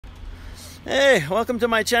Hey, welcome to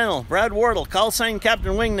my channel. Brad Wardle, call sign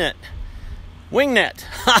Captain Wingnut. Wingnut.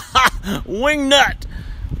 Wingnut.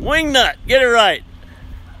 Wingnut. Get it right.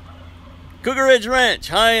 Cougar Ridge Ranch,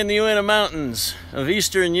 high in the Uinta Mountains of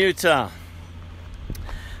eastern Utah.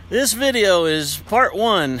 This video is part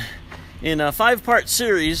one in a 5-part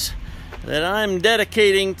series that I'm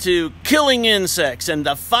dedicating to killing insects and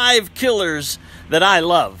the 5 killers that I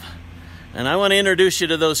love. And I want to introduce you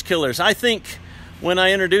to those killers. I think when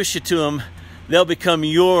I introduce you to them, they'll become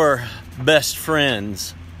your best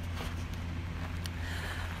friends.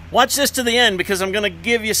 Watch this to the end because I'm going to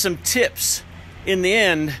give you some tips in the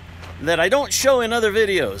end that I don't show in other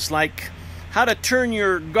videos, like how to turn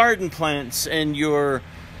your garden plants and your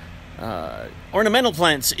ornamental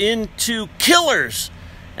plants into killers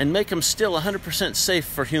and make them still 100% safe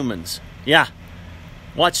for humans. Yeah,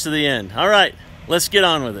 watch to the end. All right, let's get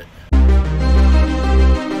on with it.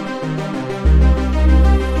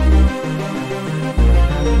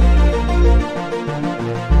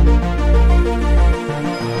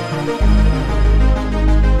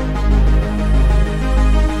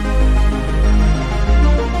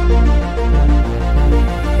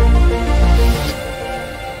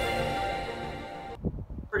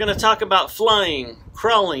 We're going to talk about flying,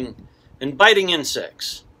 crawling, and biting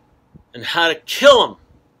insects and how to kill them.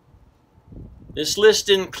 This list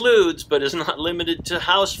includes, but is not limited to,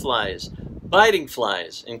 houseflies, biting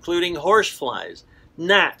flies, including horseflies,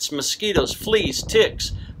 gnats, mosquitoes, fleas,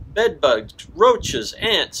 ticks, bedbugs, roaches,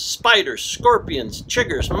 ants, spiders, scorpions,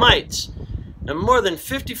 chiggers, mites, and more than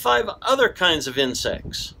 55 other kinds of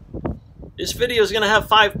insects. This video is going to have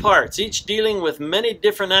 5 parts, each dealing with many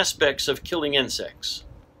different aspects of killing insects.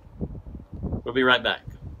 We'll be right back.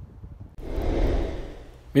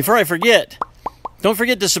 Before I forget, don't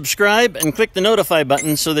forget to subscribe and click the notify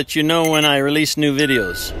button so that you know when I release new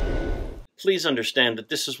videos. Please understand that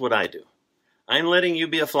this is what I do. I'm letting you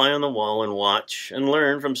be a fly on the wall and watch and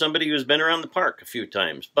learn from somebody who's been around the park a few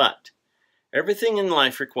times. But everything in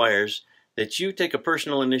life requires that you take a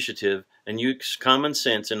personal initiative and use common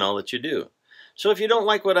sense in all that you do. So if you don't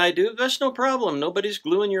like what I do, that's no problem. Nobody's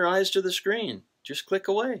gluing your eyes to the screen. Just click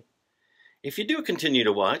away. If you do continue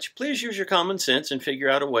to watch, please use your common sense and figure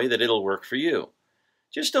out a way that it'll work for you.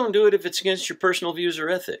 Just don't do it if it's against your personal views or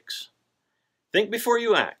ethics. Think before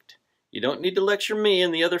you act. You don't need to lecture me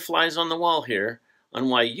and the other flies on the wall here on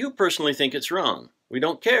why you personally think it's wrong. We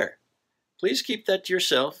don't care. Please keep that to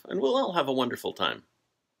yourself and we'll all have a wonderful time.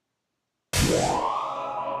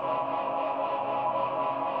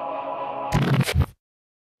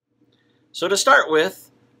 So to start with,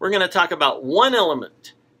 we're going to talk about one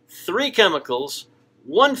element, 3 chemicals,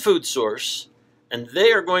 1 food source, and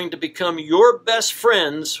they are going to become your best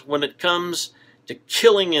friends when it comes to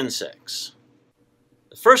killing insects.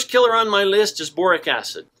 The first killer on my list is boric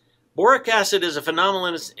acid. Boric acid is a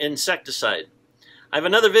phenomenal insecticide. I have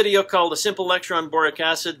another video called A Simple Lecture on Boric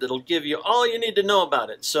Acid that'll give you all you need to know about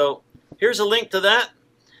it. So here's a link to that,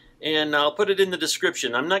 and I'll put it in the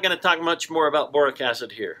description. I'm not going to talk much more about boric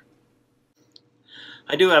acid here.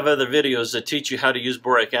 I do have other videos that teach you how to use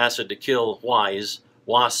boric acid to kill flies,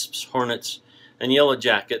 wasps, hornets, and yellow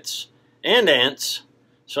jackets, and ants,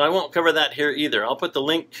 so I won't cover that here either. I'll put the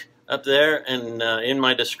link up there and in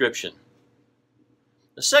my description.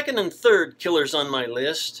 The second and third killers on my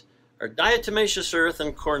list are Diatomaceous Earth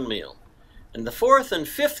and Cornmeal. And the 4th and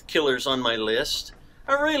 5th killers on my list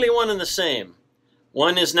are really one and the same.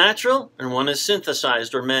 One is natural and one is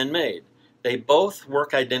synthesized or man-made. They both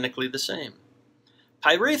work identically the same.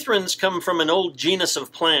 Pyrethrins come from an old genus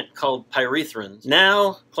of plant called Pyrethrins,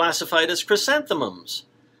 now classified as chrysanthemums.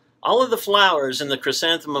 All of the flowers in the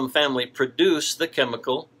chrysanthemum family produce the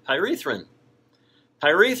chemical pyrethrin.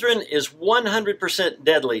 Pyrethrin is 100%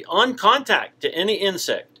 deadly on contact to any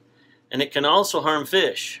insect, and it can also harm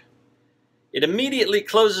fish. It immediately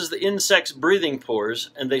closes the insect's breathing pores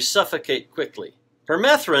and they suffocate quickly.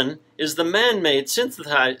 Permethrin is the man-made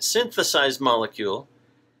synthesized molecule,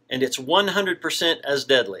 and it's 100% as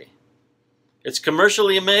deadly. It's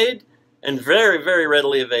commercially made and very, very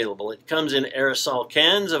readily available. It comes in aerosol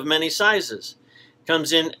cans of many sizes. It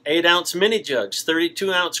comes in 8-ounce mini jugs,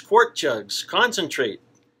 32-ounce quart jugs, concentrate,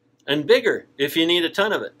 and bigger if you need a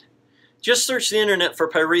ton of it. Just search the internet for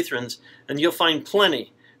pyrethrins and you'll find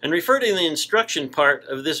plenty, and refer to the instruction part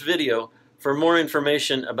of this video for more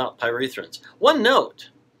information about pyrethrins. One note,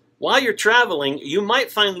 while you're traveling, you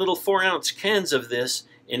might find little 4-ounce cans of this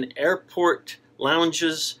in airport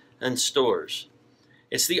lounges and stores.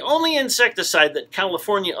 It's the only insecticide that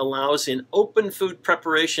California allows in open food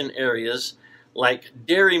preparation areas like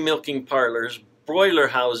dairy milking parlors, broiler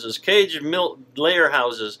houses, caged milk layer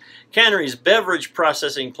houses, canneries, beverage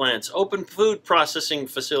processing plants, open food processing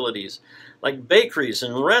facilities like bakeries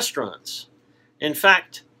and restaurants. In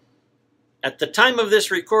fact, at the time of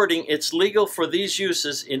this recording, it's legal for these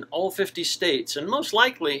uses in all 50 states and most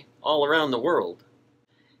likely all around the world.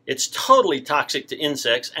 It's totally toxic to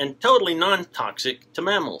insects and totally non-toxic to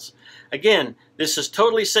mammals. Again, this is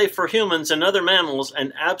totally safe for humans and other mammals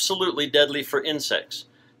and absolutely deadly for insects.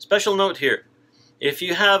 Special note here, if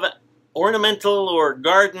you have ornamental or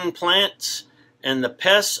garden plants and the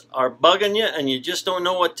pests are bugging you and you just don't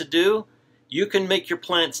know what to do, you can make your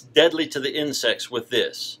plants deadly to the insects with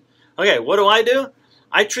this. Okay, what do?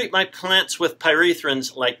 I treat my plants with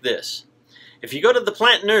pyrethrins like this. If you go to the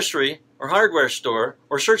plant nursery or hardware store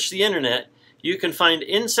or search the internet, you can find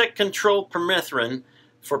insect control permethrin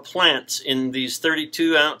for plants in these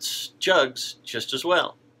 32-ounce jugs just as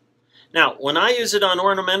well. Now, when I use it on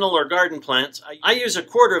ornamental or garden plants, I use a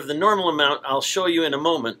quarter of the normal amount I'll show you in a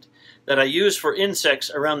moment that I use for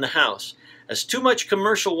insects around the house, as too much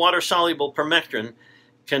commercial water-soluble permethrin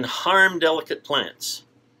can harm delicate plants.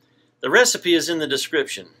 The recipe is in the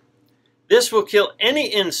description. This will kill any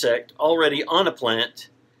insect already on a plant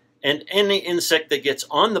and any insect that gets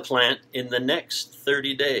on the plant in the next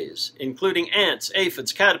 30 days, including ants,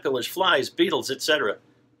 aphids, caterpillars, flies, beetles, etc.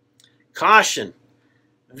 Caution!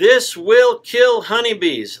 This will kill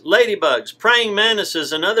honeybees, ladybugs, praying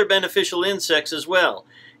mantises, and other beneficial insects as well.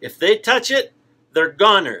 If they touch it, they're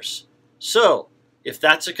goners. So, if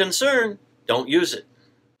that's a concern, don't use it.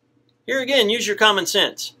 Here again, use your common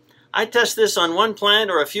sense. I test this on one plant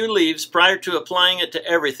or a few leaves prior to applying it to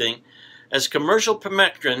everything, as commercial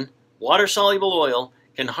permethrin, water-soluble oil,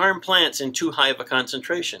 can harm plants in too high of a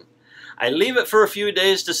concentration. I leave it for a few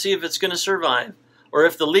days to see if it's going to survive, or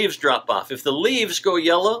if the leaves drop off. If the leaves go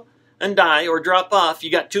yellow and die or drop off, you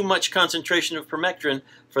got too much concentration of permethrin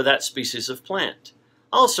for that species of plant.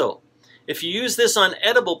 Also, if you use this on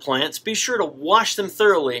edible plants, be sure to wash them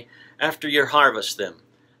thoroughly after you harvest them,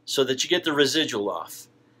 so that you get the residual off.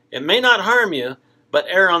 It may not harm you, but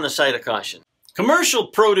err on the side of caution. Commercial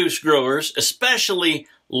produce growers, especially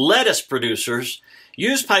lettuce producers,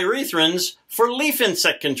 use pyrethrins for leaf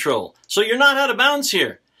insect control, so you're not out of bounds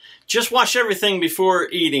here. Just wash everything before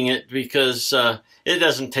eating it because it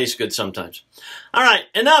doesn't taste good sometimes. All right,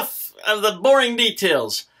 enough of the boring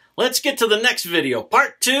details. Let's get to the next video,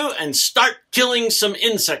 part 2, and start killing some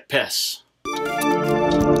insect pests.